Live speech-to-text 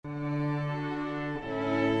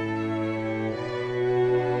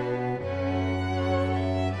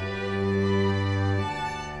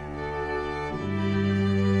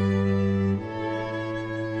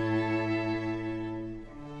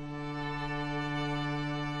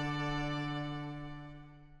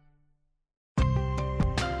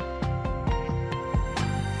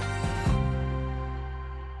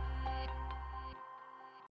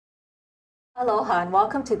Aloha and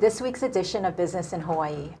welcome to this week's edition of Business in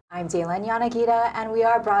Hawaii. I'm Jalen Yanagita and we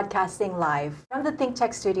are broadcasting live from the Think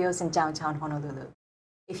Tech studios in downtown Honolulu.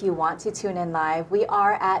 If you want to tune in live, we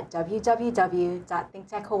are at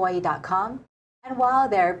www.thinktechhawaii.com, and while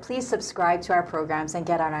there, please subscribe to our programs and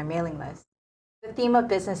get on our mailing list. The theme of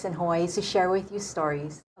Business in Hawaii is to share with you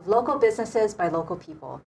stories of local businesses by local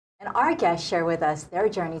people, and our guests share with us their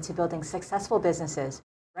journey to building successful businesses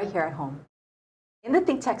right here at home. In the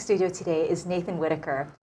Think Tech studio today is Nathan Whitaker.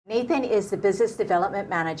 Nathan is the Business Development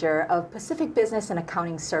Manager of Pacific Business and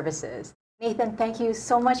Accounting Services. Nathan, thank you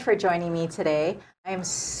so much for joining me today. I am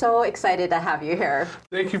so excited to have you here.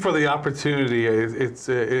 Thank you for the opportunity.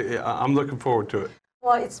 I'm looking forward to it.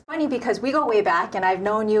 Well, it's funny because we go way back and I've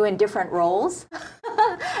known you in different roles.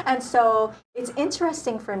 And so it's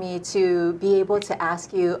interesting for me to be able to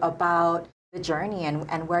ask you about the journey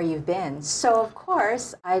and where you've been. So, of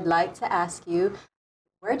course, I'd like to ask you,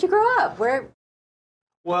 where'd you grow up?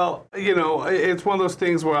 Well, you know, it's one of those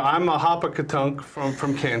things where I'm a Hapa Katunk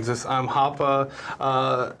from Kansas. I'm Hapa.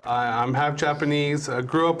 I'm half Japanese. I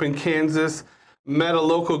grew up in Kansas. Met a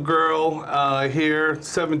local girl here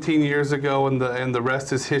 17 years ago, and the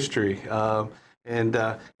rest is history. And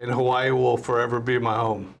Hawaii will forever be my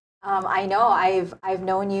home. I know. I've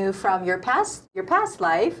known you from your past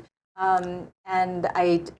life. And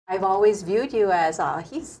I've always viewed you as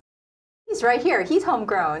he's right here. He's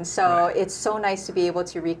homegrown. So right. It's so nice to be able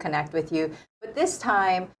to reconnect with you. But this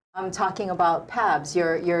time I'm talking about PABS,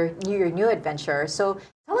 your new adventure. So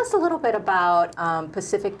tell us a little bit about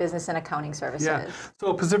Pacific Business and Accounting Services. Yeah.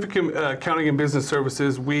 So Pacific Accounting and Business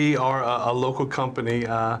Services, we are a local company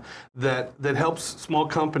that helps small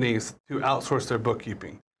companies to outsource their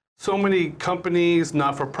bookkeeping. So many companies,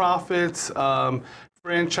 not-for-profits,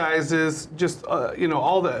 franchises, just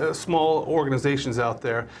all the small organizations out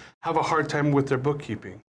there have a hard time with their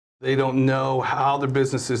bookkeeping. They don't know how their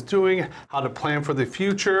business is doing, how to plan for the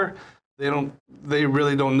future. They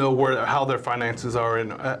really don't know how their finances are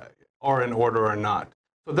in order or not.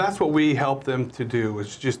 So that's what we help them to do,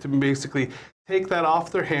 is just to basically take that off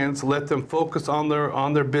their hands, let them focus on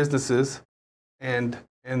their businesses, and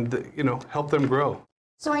help them grow.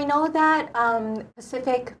 So I know that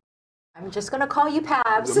Pacific, I'm just going to call you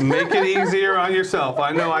PABS. Make it easier on yourself.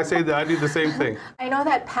 I know, I say that, I do the same thing. I know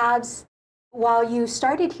that PABS, while you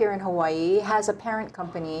started here in Hawaii, has a parent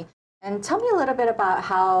company. And tell me a little bit about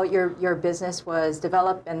how your business was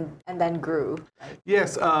developed and then grew.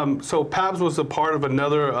 Yes, so PABS was a part of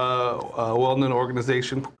another well-known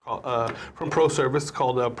organization from ProService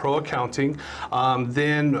called Pro Accounting.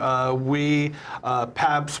 Then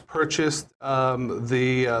PABS purchased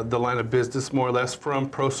the line of business more or less from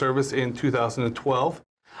ProService in 2012.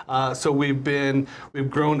 So we've grown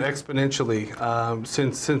exponentially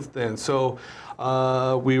since then. So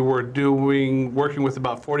we were working with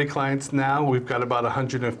about 40 clients now. We've got about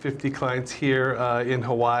 150 clients here in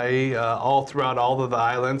Hawaii, all throughout all of the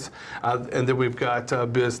islands, and then we've got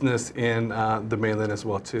business in the mainland as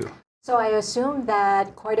well too. So I assume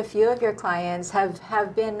that quite a few of your clients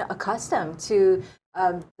have been accustomed to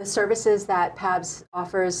the services that PABS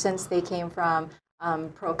offers since they came from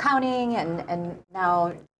Pro Accounting and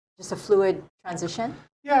now just a fluid transition?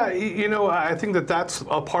 Yeah, I think that's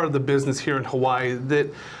a part of the business here in Hawaii, that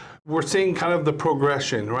we're seeing kind of the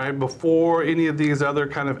progression, right? Before any of these other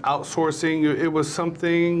kind of outsourcing, it was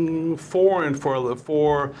something foreign for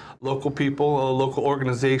local people, local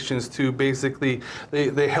organizations to basically,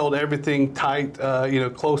 they held everything tight,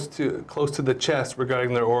 close to the chest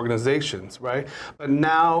regarding their organizations, right? But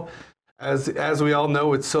now, as we all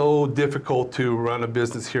know, it's so difficult to run a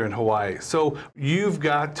business here in Hawaii. So you've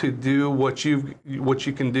got to do what you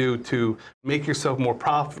can do to make yourself more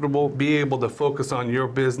profitable, be able to focus on your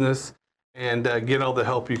business, and get all the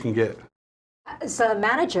help you can get. As a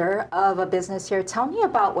manager of a business here, tell me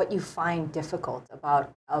about what you find difficult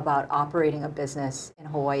about operating a business in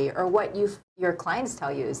Hawaii, or what your clients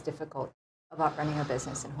tell you is difficult about running a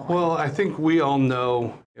business in Hawaii. Well, I think we all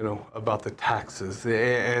know, about the taxes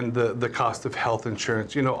and the cost of health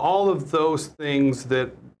insurance, all of those things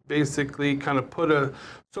that basically kind of put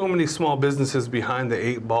so many small businesses behind the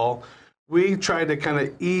 8 ball. We try to kind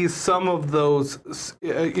of ease some of those,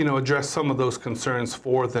 address some of those concerns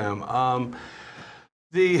for them.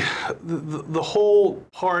 The whole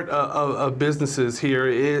part of businesses here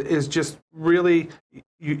is just really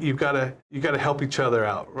you've got to help each other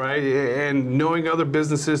out, right? And knowing other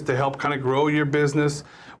businesses to help kind of grow your business.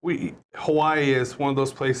 Hawaii is one of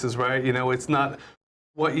those places, right? It's not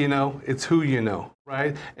what you know, it's who you know,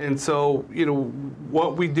 right? And so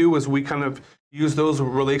what we do is we kind of use those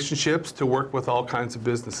relationships to work with all kinds of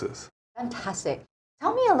businesses. Fantastic.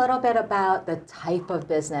 Tell me a little bit about the type of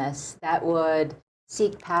business that would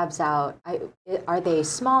seek PABs out. Are they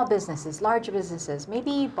small businesses, large businesses,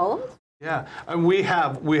 maybe both? Yeah, and we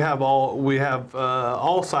have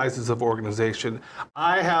all sizes of organization.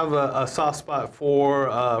 I have a soft spot for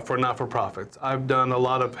not-for-profits. I've done a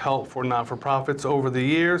lot of help for not-for-profits over the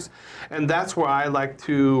years, and that's where I like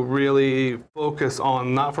to really focus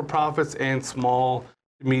on not-for-profits and small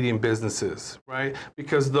to medium businesses, right?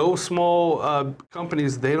 Because those small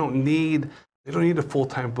companies, they don't need a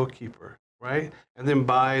full-time bookkeeper, right? And then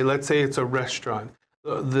let's say it's a restaurant.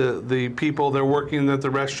 The people, they're working at the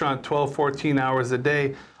restaurant 12, 14 hours a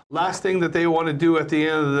day. Last thing that they want to do at the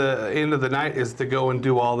end of the night is to go and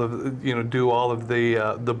do all of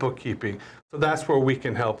the bookkeeping. So that's where we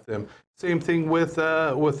can help them. Same thing with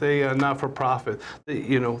a not-for-profit.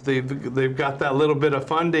 They've got that little bit of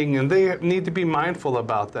funding, and they need to be mindful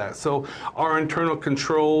about that. So our internal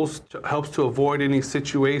controls helps to avoid any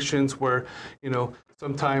situations where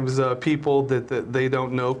sometimes people that they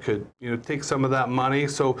don't know could take some of that money.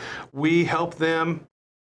 So we help them.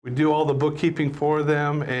 We do all the bookkeeping for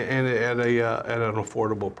them, and at an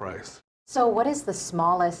affordable price. So what is the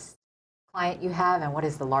smallest client you have, and what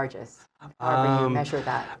is the largest? However you measure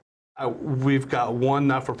that. We've got one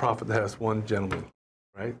not-for-profit that has one gentleman,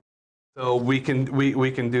 right? So we can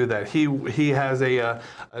do that. He has a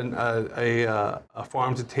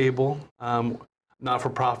farm to table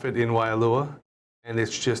not-for-profit in Waialua, and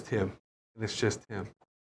it's just him.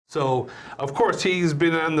 So of course he's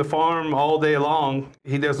been on the farm all day long.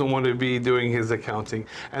 He doesn't want to be doing his accounting.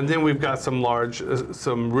 And then we've got some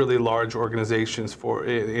really large organizations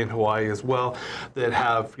in Hawaii as well that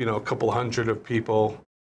have a couple hundred of people,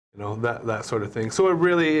 that sort of thing. So it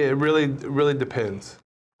really depends.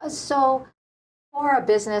 So for a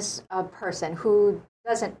business person who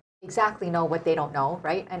doesn't exactly know what they don't know,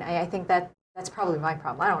 right? And I think that's probably my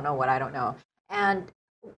problem. I don't know what I don't know. And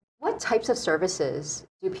what types of services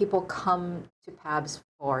do people come to PABs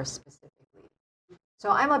for specifically? So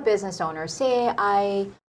I'm a business owner. Say I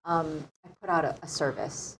put out a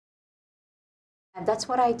service, and that's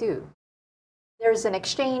what I do. There's an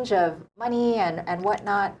exchange of money and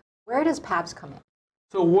whatnot. Where does PABs come in?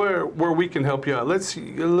 So where we can help you out, let's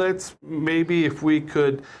maybe if we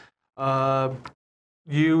could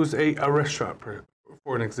use a restaurant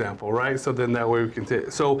for an example, right? So then that way we can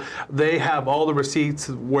so they have all the receipts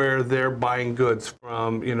where they're buying goods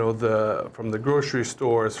from, from the grocery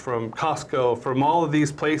stores, from Costco, from all of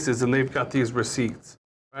these places, and they've got these receipts,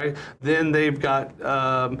 right? Then they've got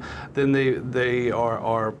then they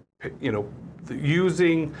are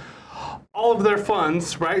using all of their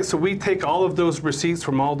funds, right? So we take all of those receipts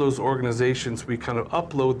from all those organizations, we kind of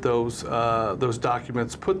upload those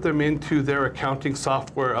documents, put them into their accounting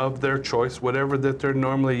software of their choice, whatever that they're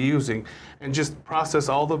normally using, and just process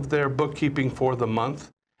all of their bookkeeping for the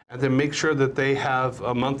month, and then make sure that they have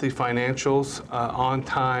monthly financials on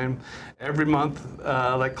time every month,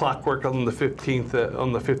 like clockwork on the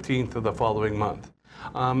 15th of the following month.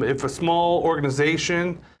 If a small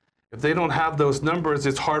organization, if they don't have those numbers,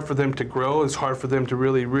 it's hard for them to grow. It's hard for them to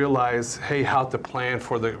really realize, hey, how to plan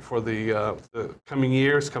for the coming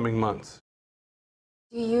years, coming months.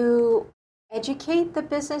 Do you educate the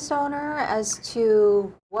business owner as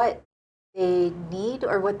to what they need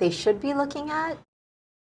or what they should be looking at?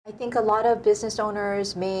 I think a lot of business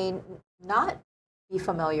owners may not be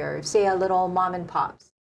familiar. Say a little mom and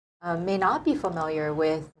pops may not be familiar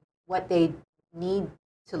with what they need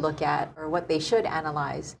to look at or what they should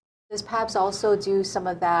analyze. Does PABs also do some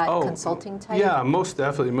of that consulting type? Yeah, most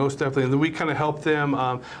definitely. And then we kind of help them,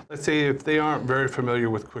 let's say if they aren't very familiar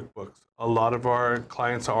with QuickBooks. A lot of our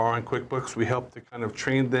clients are on QuickBooks. We help to kind of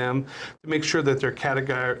train them to make sure that they're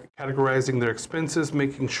categorizing their expenses,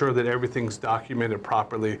 making sure that everything's documented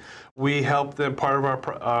properly. We help them, part of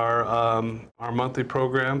our monthly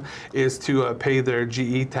program is to pay their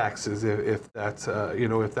GE taxes if that's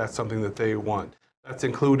if that's something that they want. That's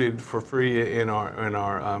included for free in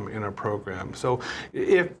our program. So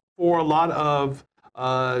if for a lot of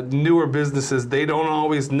newer businesses, they don't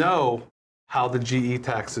always know how the GE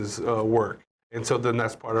taxes work. And so then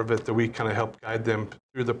that's part of it that we kind of help guide them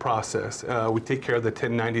through the process. We take care of the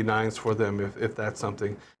 1099s for them if that's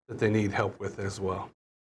something that they need help with as well.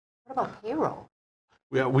 What about payroll?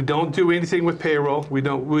 We don't do anything with payroll. We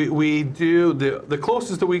do the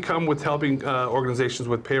closest that we come with helping organizations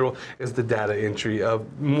with payroll is the data entry of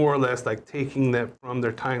more or less like taking that from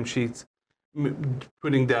their timesheets,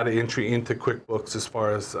 putting data entry into QuickBooks as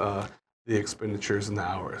far as the expenditures and the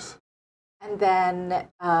hours. And then,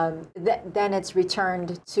 then it's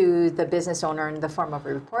returned to the business owner in the form of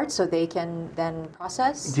a report, so they can then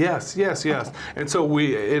process? Yes. Okay. And so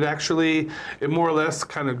it more or less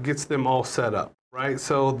kind of gets them all set up, right?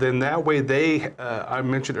 So then that way I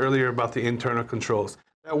mentioned earlier about the internal controls.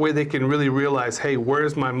 That way they can really realize, hey,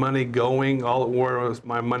 where's my money going? Where is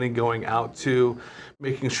my money going out to?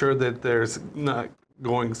 Making sure that there's not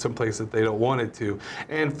going someplace that they don't want it to.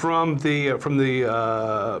 And from the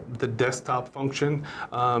desktop function,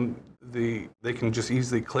 they can just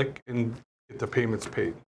easily click and get the payments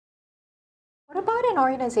paid. What about an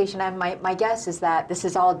organization? And my guess is that this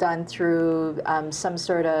is all done through some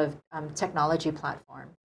sort of technology platform.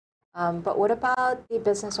 But what about the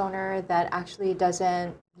business owner that actually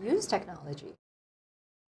doesn't use technology?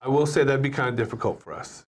 I will say that'd be kind of difficult for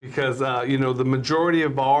us because the majority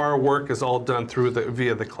of our work is all done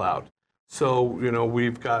via the cloud. So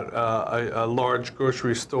we've got a large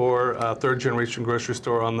grocery store, third generation grocery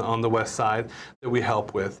store on the west side that we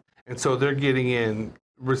help with, and so they're getting in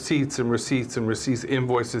receipts,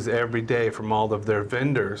 invoices every day from all of their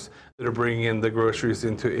vendors that are bringing in the groceries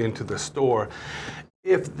into the store.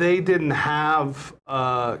 If they didn't have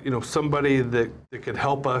somebody that could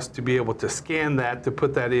help us to be able to scan that, to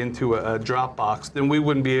put that into a Dropbox, then we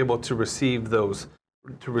wouldn't be able to receive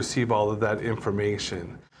all of that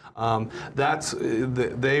information.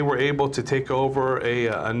 They were able to take over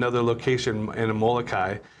another location in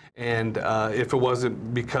Molokai, and if it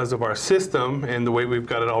wasn't because of our system and the way we've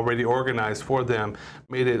got it already organized for them,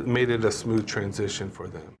 made it a smooth transition for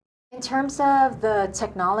them. In terms of the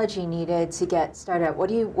technology needed to get started, what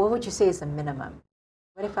would you say is the minimum?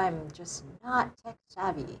 What if I'm just not tech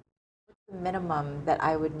savvy? What's the minimum that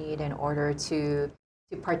I would need in order to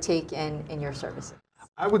partake in your services?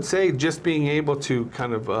 I would say just being able to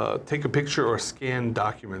kind of take a picture or scan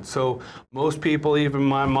documents. So most people, even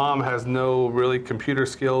my mom, has no really computer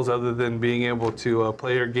skills other than being able to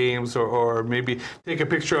play her games or maybe take a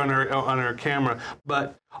picture on her camera.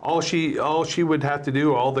 But all she would have to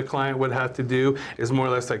do, all the client would have to do, is more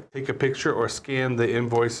or less like take a picture or scan the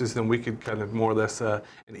invoices, and we could kind of more or less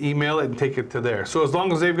email it and take it to there. So as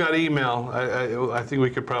long as they've got email, I think we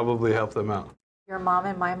could probably help them out. Your mom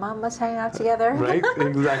and my mom must hang out together. Right,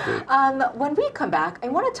 exactly. When we come back, I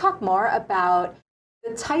want to talk more about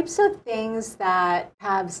the types of things that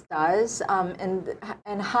PABS does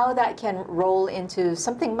and how that can roll into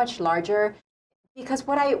something much larger. Because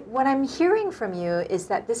what I'm hearing from you is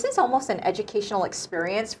that this is almost an educational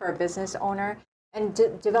experience for a business owner and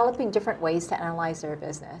developing different ways to analyze their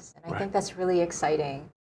business. And I think that's really exciting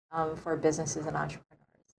for businesses and entrepreneurs.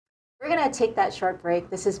 We're going to take that short break.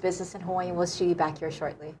 This is Business in Hawaii, and we'll see you back here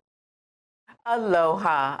shortly.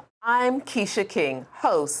 Aloha. I'm Keisha King,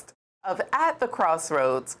 host of At the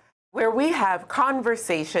Crossroads, where we have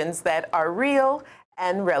conversations that are real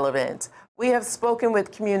and relevant. We have spoken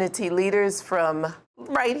with community leaders from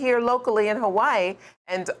right here locally in Hawaii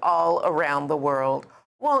and all around the world.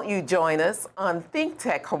 Won't you join us on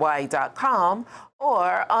thinktechhawaii.com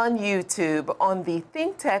or on YouTube on the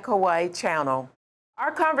ThinkTech Hawaii channel?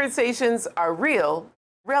 Our conversations are real,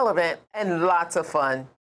 relevant, and lots of fun.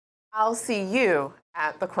 I'll see you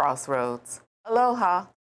at the crossroads. Aloha.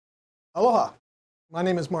 Aloha. My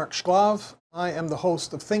name is Mark Shklov. I am the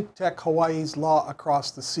host of ThinkTech Hawaii's Law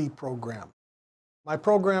Across the Sea program. My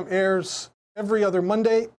program airs every other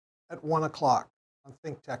Monday at 1 o'clock on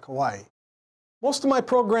ThinkTech Hawaii. Most of my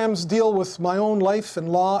programs deal with my own life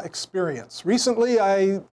and law experience. Recently,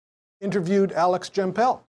 I interviewed Alex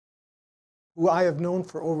Gempel, who I have known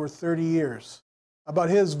for over 30 years, about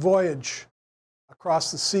his voyage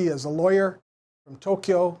across the sea as a lawyer from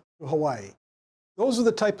Tokyo to Hawaii. Those are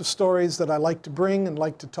the type of stories that I like to bring and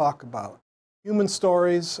like to talk about. Human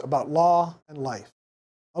stories about law and life.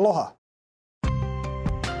 Aloha.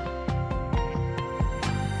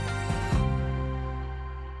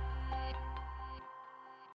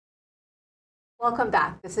 Welcome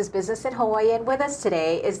back. This is Business in Hawaii, and with us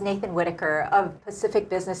today is Nathan Whitaker of Pacific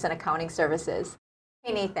Business and Accounting Services.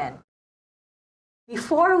 Hey, Nathan.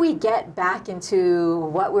 Before we get back into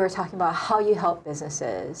what we were talking about, how you help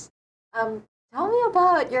businesses, tell me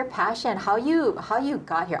about your passion, how you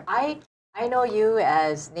got here. I know you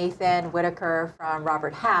as Nathan Whitaker from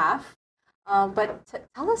Robert Half, but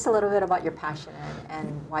tell us a little bit about your passion and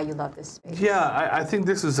why you love this space. Yeah, I think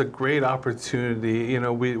this is a great opportunity. You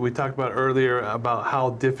know, we talked about earlier about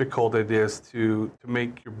how difficult it is to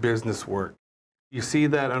make your business work. You see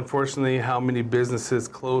that, unfortunately, how many businesses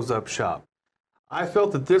close up shop. I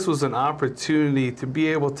felt that this was an opportunity to be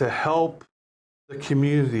able to help the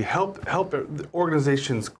community, help the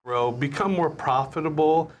organizations grow, become more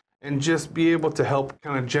profitable, and just be able to help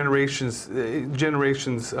kind of generations in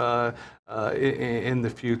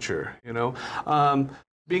the future.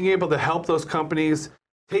 Being able to help those companies,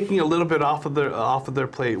 taking a little bit off of their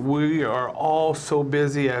plate. We are all so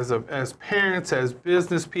busy as parents, as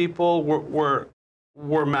business people. We're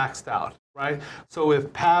maxed out, right? So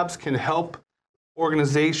if PABS can help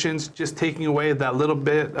organizations, just taking away that little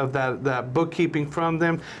bit of that bookkeeping from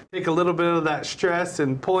them, take a little bit of that stress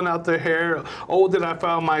and pulling out their hair. Oh, did I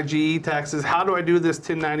file my GE taxes? How do I do this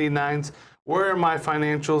 1099s? Where are my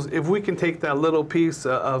financials? If we can take that little piece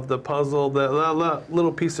of the puzzle, that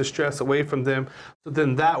little piece of stress away from them, so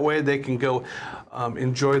then that way they can go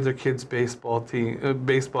enjoy their kids' baseball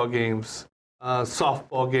games,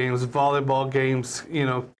 softball games, volleyball games,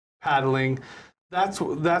 paddling. That's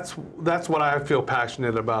what I feel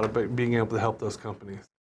passionate about being able to help those companies.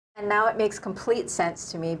 And now it makes complete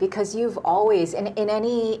sense to me, because you've always, in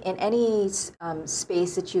any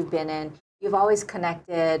space that you've been in, you've always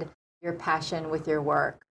connected your passion with your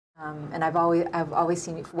work. And I've always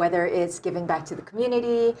seen, whether it's giving back to the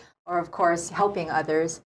community or, of course, helping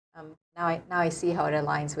others. Now I see how it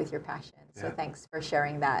aligns with your passion. So thanks for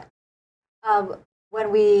sharing that.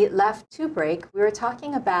 When we left to break, we were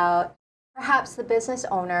talking about perhaps the business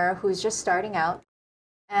owner who's just starting out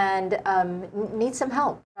and needs some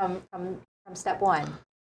help from step one.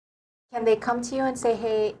 Can they come to you and say,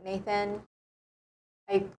 "Hey, Nathan,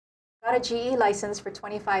 I got a GE license for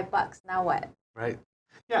 $25. Now what?" Right.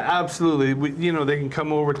 Yeah, absolutely. They can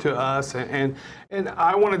come over to us, and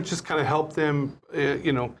I want to just kind of help them,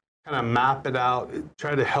 kind of map it out,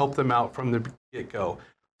 try to help them out from the get-go.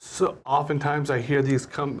 So oftentimes I hear these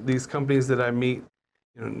companies that I meet,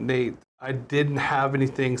 Nate, I didn't have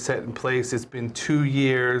anything set in place. It's been 2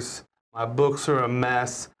 years. My books are a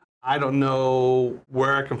mess. I don't know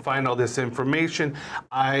where I can find all this information.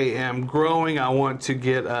 I am growing. I want to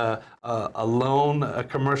get a loan, a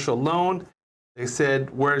commercial loan. They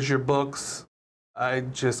said, "Where's your books?" I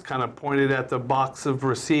just kind of pointed at the box of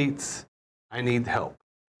receipts. I need help.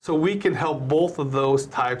 So we can help both of those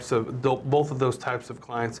types of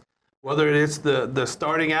clients. Whether it is the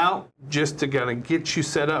starting out, just to kind of get you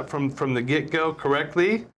set up from the get-go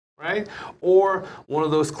correctly, right? Or one of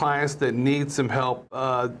those clients that needs some help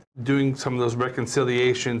doing some of those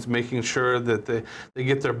reconciliations, making sure that they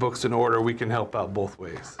get their books in order. We can help out both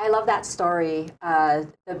ways. I love that story.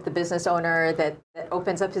 The business owner that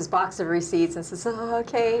opens up his box of receipts and says, "Oh,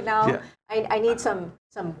 okay, now I need some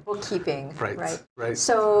bookkeeping." Right.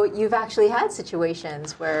 So you've actually had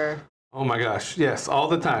situations where... Oh my gosh, yes, all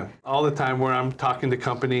the time where I'm talking to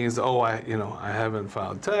companies, I haven't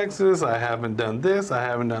filed taxes, I haven't done this, I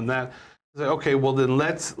haven't done that. It's like, okay, well then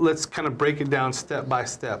let's kind of break it down step by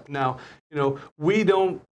step. Now, we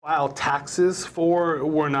don't file taxes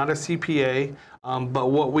we're not a CPA,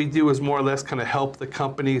 but what we do is more or less kind of help the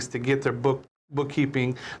companies to get their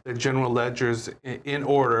bookkeeping, their general ledgers in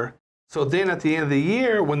order. So then at the end of the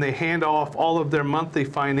year, when they hand off all of their monthly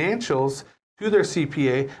financials to their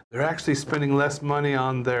CPA, they're actually spending less money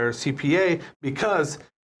on their CPA because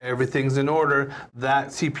everything's in order. That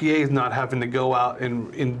CPA is not having to go out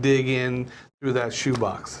and dig in through that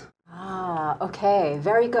shoebox. Ah, okay,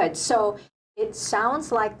 very good. So it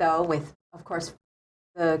sounds like, though, with, of course,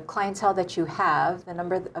 the clientele that you have, the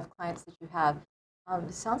number of clients that you have,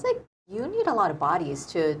 it sounds like you need a lot of bodies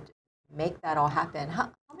to make that all happen.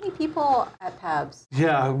 How many people at PABS?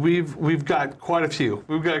 Yeah, we've got quite a few.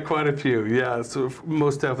 Yeah, so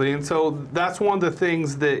most definitely. And so that's one of the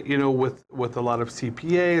things that, with a lot of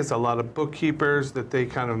CPAs, a lot of bookkeepers, that they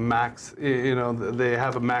kind of max, they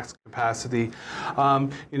have a max capacity.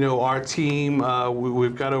 Our team,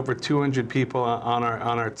 we've got over 200 people on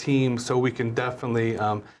our team, so we can definitely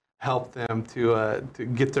help them to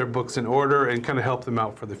get their books in order and kind of help them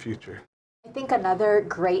out for the future. I think another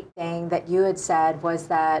great thing that you had said was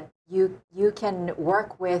that you can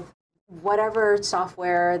work with whatever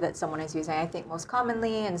software that someone is using. I think most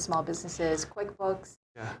commonly in small businesses, QuickBooks.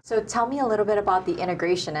 Yeah. So tell me a little bit about the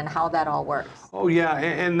integration and how that all works. Oh yeah,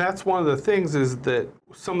 and that's one of the things is that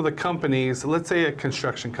some of the companies, let's say a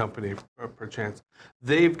construction company, perchance,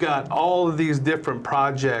 they've got all of these different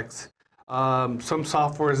projects. Some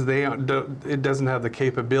softwares, it doesn't have the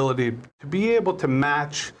capability to be able to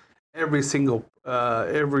match every single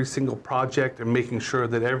project and making sure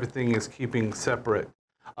that everything is keeping separate.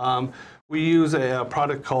 We use a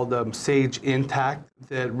product called Sage Intact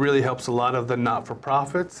that really helps a lot of the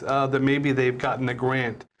not-for-profits that maybe they've gotten a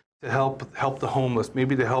grant to help the homeless,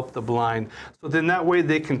 maybe to help the blind. So then that way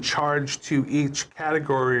they can charge to each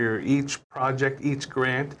category or each project, each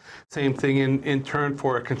grant. Same thing in turn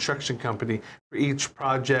for a construction company, for each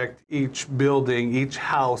project, each building, each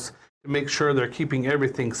house, to make sure they're keeping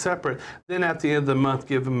everything separate. Then at the end of the month,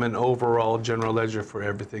 give them an overall general ledger for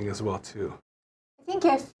everything as well too. I think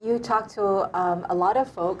if you talk to a lot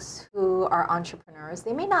of folks who are entrepreneurs,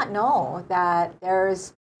 they may not know that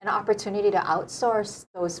there's an opportunity to outsource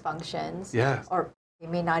those functions. Yes. Or they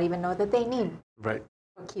may not even know that they need Right.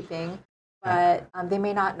 bookkeeping, but they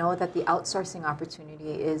may not know that the outsourcing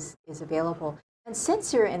opportunity is available. And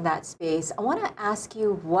since you're in that space, I want to ask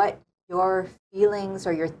you what your feelings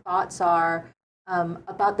or your thoughts are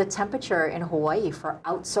about the temperature in Hawaii for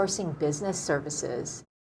outsourcing business services.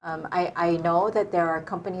 I know that there are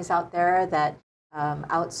companies out there that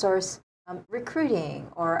outsource recruiting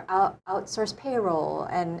or outsource payroll,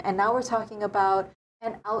 and now we're talking about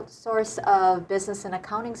an outsource of business and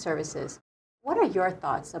accounting services. What are your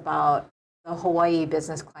thoughts about the Hawaii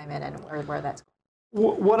business climate and where that's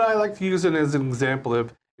going? What I like to use it as an example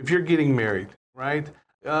of, if you're getting married, right?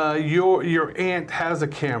 Your aunt has a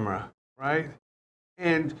camera, right?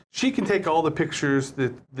 And she can take all the pictures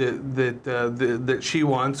that she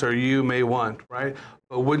wants or you may want, right?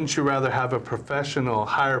 But wouldn't you rather have a professional,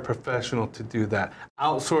 hire a professional to do that?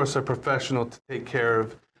 Outsource a professional to take care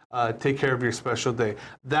of your special day.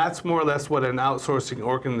 That's more or less what an outsourcing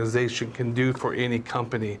organization can do for any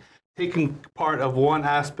company. Taking part of one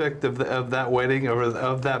aspect of that wedding or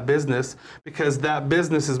of that business, because that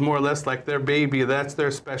business is more or less like their baby. That's their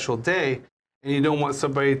special day. And you don't want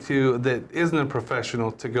somebody that isn't a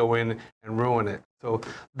professional to go in and ruin it. So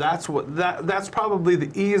that's probably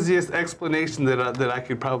the easiest explanation that I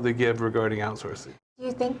could probably give regarding outsourcing. Do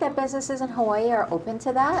you think that businesses in Hawaii are open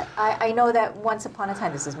to that? I know that once upon a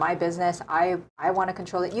time, this is my business. I want to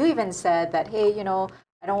control it. You even said that, hey,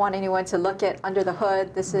 I don't want anyone to look at under the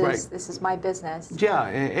hood. This is my business. Yeah,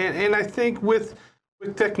 and I think with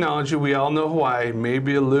technology, we all know Hawaii may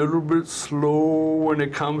be a little bit slow when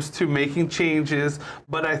it comes to making changes,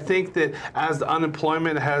 but I think that as the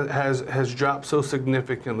unemployment has dropped so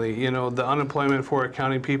significantly, the unemployment for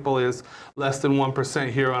accounting people is less than 1%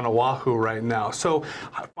 here on Oahu right now. So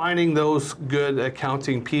finding those good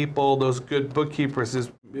accounting people, those good bookkeepers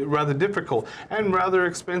is rather difficult and rather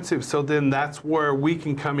expensive. So then that's where we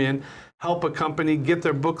can come in, help a company get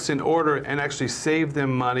their books in order and actually save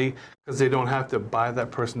them money, because they don't have to buy that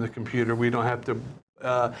person the computer. We don't have to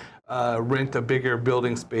rent a bigger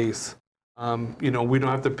building space. We don't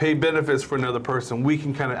have to pay benefits for another person. We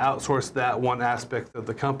can kind of outsource that one aspect of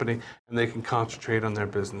the company, and they can concentrate on their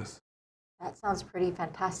business. That sounds pretty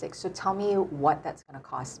fantastic. So tell me what that's going to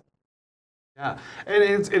cost me. Yeah, and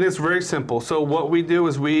it's very simple. So what we do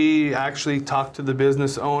is we actually talk to the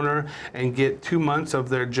business owner and get 2 months of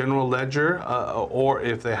their general ledger, or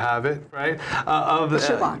if they have it, right, of the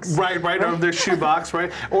shoebox, right, of their shoebox,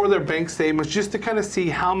 right, or their bank statements, just to kind of see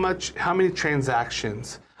how many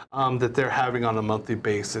transactions that they're having on a monthly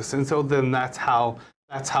basis. And so then that's how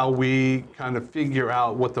we kind of figure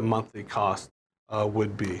out what the monthly cost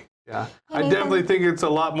would be. Yeah, I definitely think it's a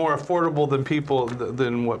lot more affordable than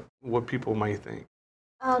what people might think.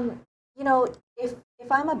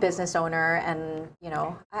 If I'm a business owner and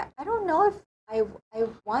I don't know if I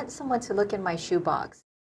want someone to look in my shoebox.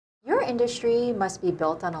 Your industry must be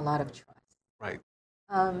built on a lot of trust. Right.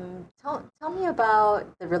 Tell me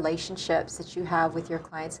about the relationships that you have with your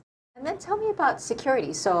clients, and then tell me about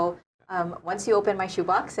security. So once you open my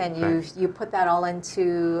shoebox and you put that all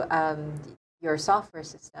into your software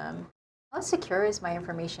system, how secure is my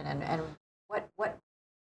information, and what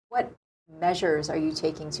measures are you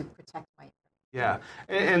taking to protect my information? Yeah,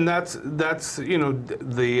 and that's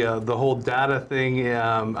the whole data thing,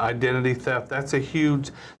 identity theft. That's a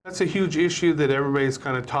huge issue that everybody's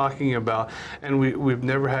kind of talking about, and we've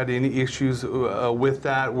never had any issues with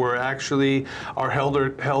that. We're actually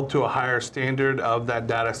held to a higher standard of that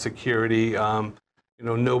data security.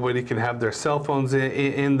 Nobody can have their cell phones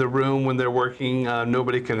in the room when they're working.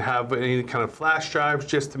 Nobody can have any kind of flash drives,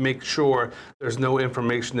 just to make sure there's no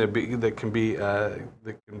information that can be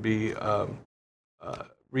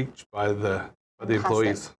reached by the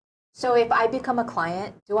employees. So if I become a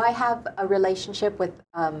client, do I have a relationship with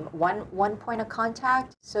one point of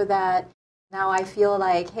contact, so that now I feel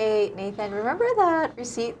like, hey, Nathan, remember that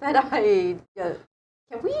receipt that I...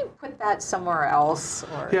 Can we put that somewhere else?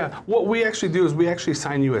 Or? Yeah, what we actually do is we actually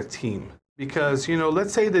assign you a team, because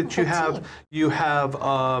let's say that you have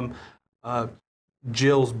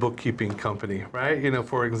Jill's bookkeeping company, right? You know,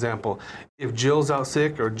 for example, if Jill's out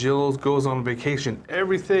sick or Jill goes on vacation,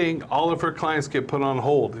 everything, all of her clients get put on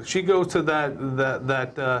hold. If she goes to that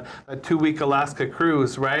 2-week Alaska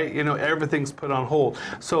cruise, right? You know, everything's put on hold.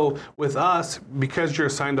 So with us, because you're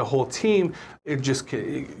assigned a whole team, it just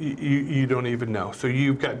you don't even know. So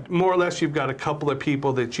you've got more or less you've got a couple of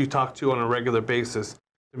people that you talk to on a regular basis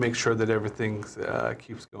to make sure that everything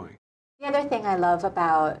keeps going. The other thing I love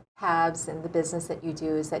about PABS and the business that you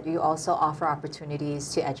do is that you also offer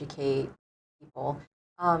opportunities to educate people.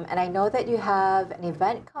 And I know that you have an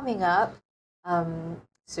event coming up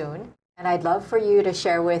soon, and I'd love for you to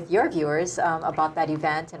share with your viewers about that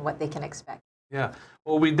event and what they can expect. Yeah,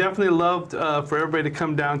 well, we definitely loved for everybody to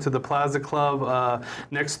come down to the Plaza Club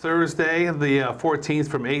next Thursday, the 14th,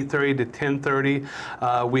 from 8:30 to 10:30.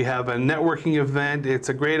 We have a networking event. It's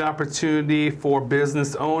a great opportunity for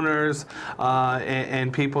business owners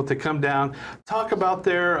and people to come down, talk about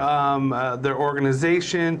their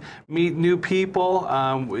organization, meet new people.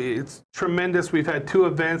 It's tremendous. We've had 2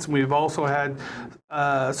 events. We've also had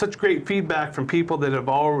such great feedback from people that have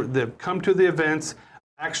come to the events,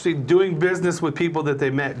 actually doing business with people that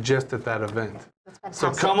they met just at that event. That's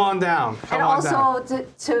fantastic. So come on down. And also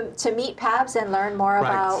to meet PABS and learn more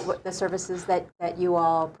about what the services that you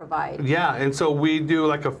all provide. Yeah, and so we do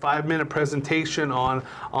like a 5-minute presentation on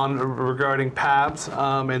regarding PABS,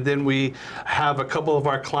 and then we have a couple of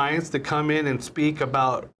our clients that come in and speak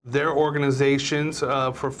about their organizations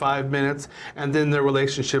for 5 minutes, and then their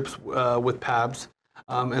relationships with PABS,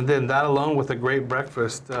 and then that alone with a great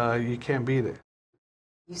breakfast, you can't beat it.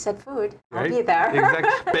 You said food. Right? I'll be there.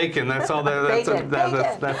 Exactly. Bacon. That's all.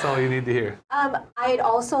 That's all you need to hear. I'd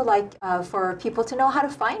also like for people to know how to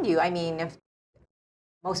find you. I mean, if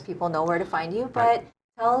most people know where to find you, but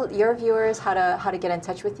tell your viewers how to get in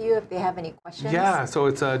touch with you if they have any questions. Yeah. So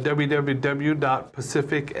it's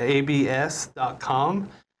www.pacificabs.com.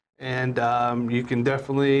 And you can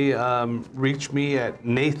definitely reach me at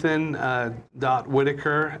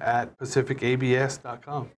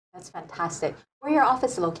nathan.whitaker@pacificabs.com. That's fantastic. Where your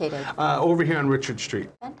office located? Over here on Richard Street.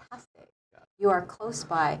 Fantastic. You are close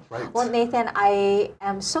by. Right. Well, Nathan, I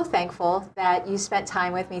am so thankful that you spent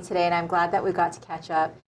time with me today, and I'm glad that we got to catch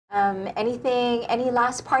up. Any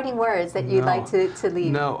last parting words that you'd like to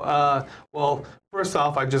leave? No. Well, first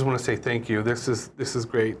off, I just want to say thank you. This is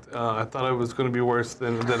great. I thought it was going to be worse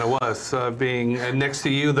than it was, being next to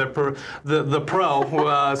you, the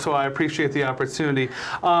pro. So I appreciate the opportunity.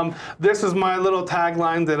 This is my little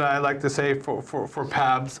tagline that I like to say for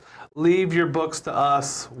PABS. Leave your books to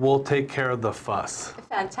us. We'll take care of the fuss.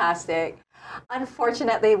 Fantastic.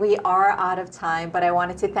 Unfortunately, we are out of time, but I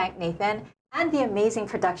wanted to thank Nathan and the amazing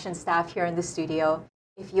production staff here in the studio.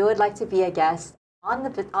 If you would like to be a guest on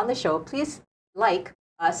the show, please like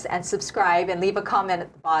us and subscribe and leave a comment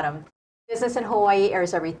at the bottom. Business in Hawaii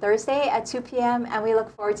airs every Thursday at 2 p.m. and we look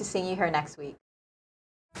forward to seeing you here next week.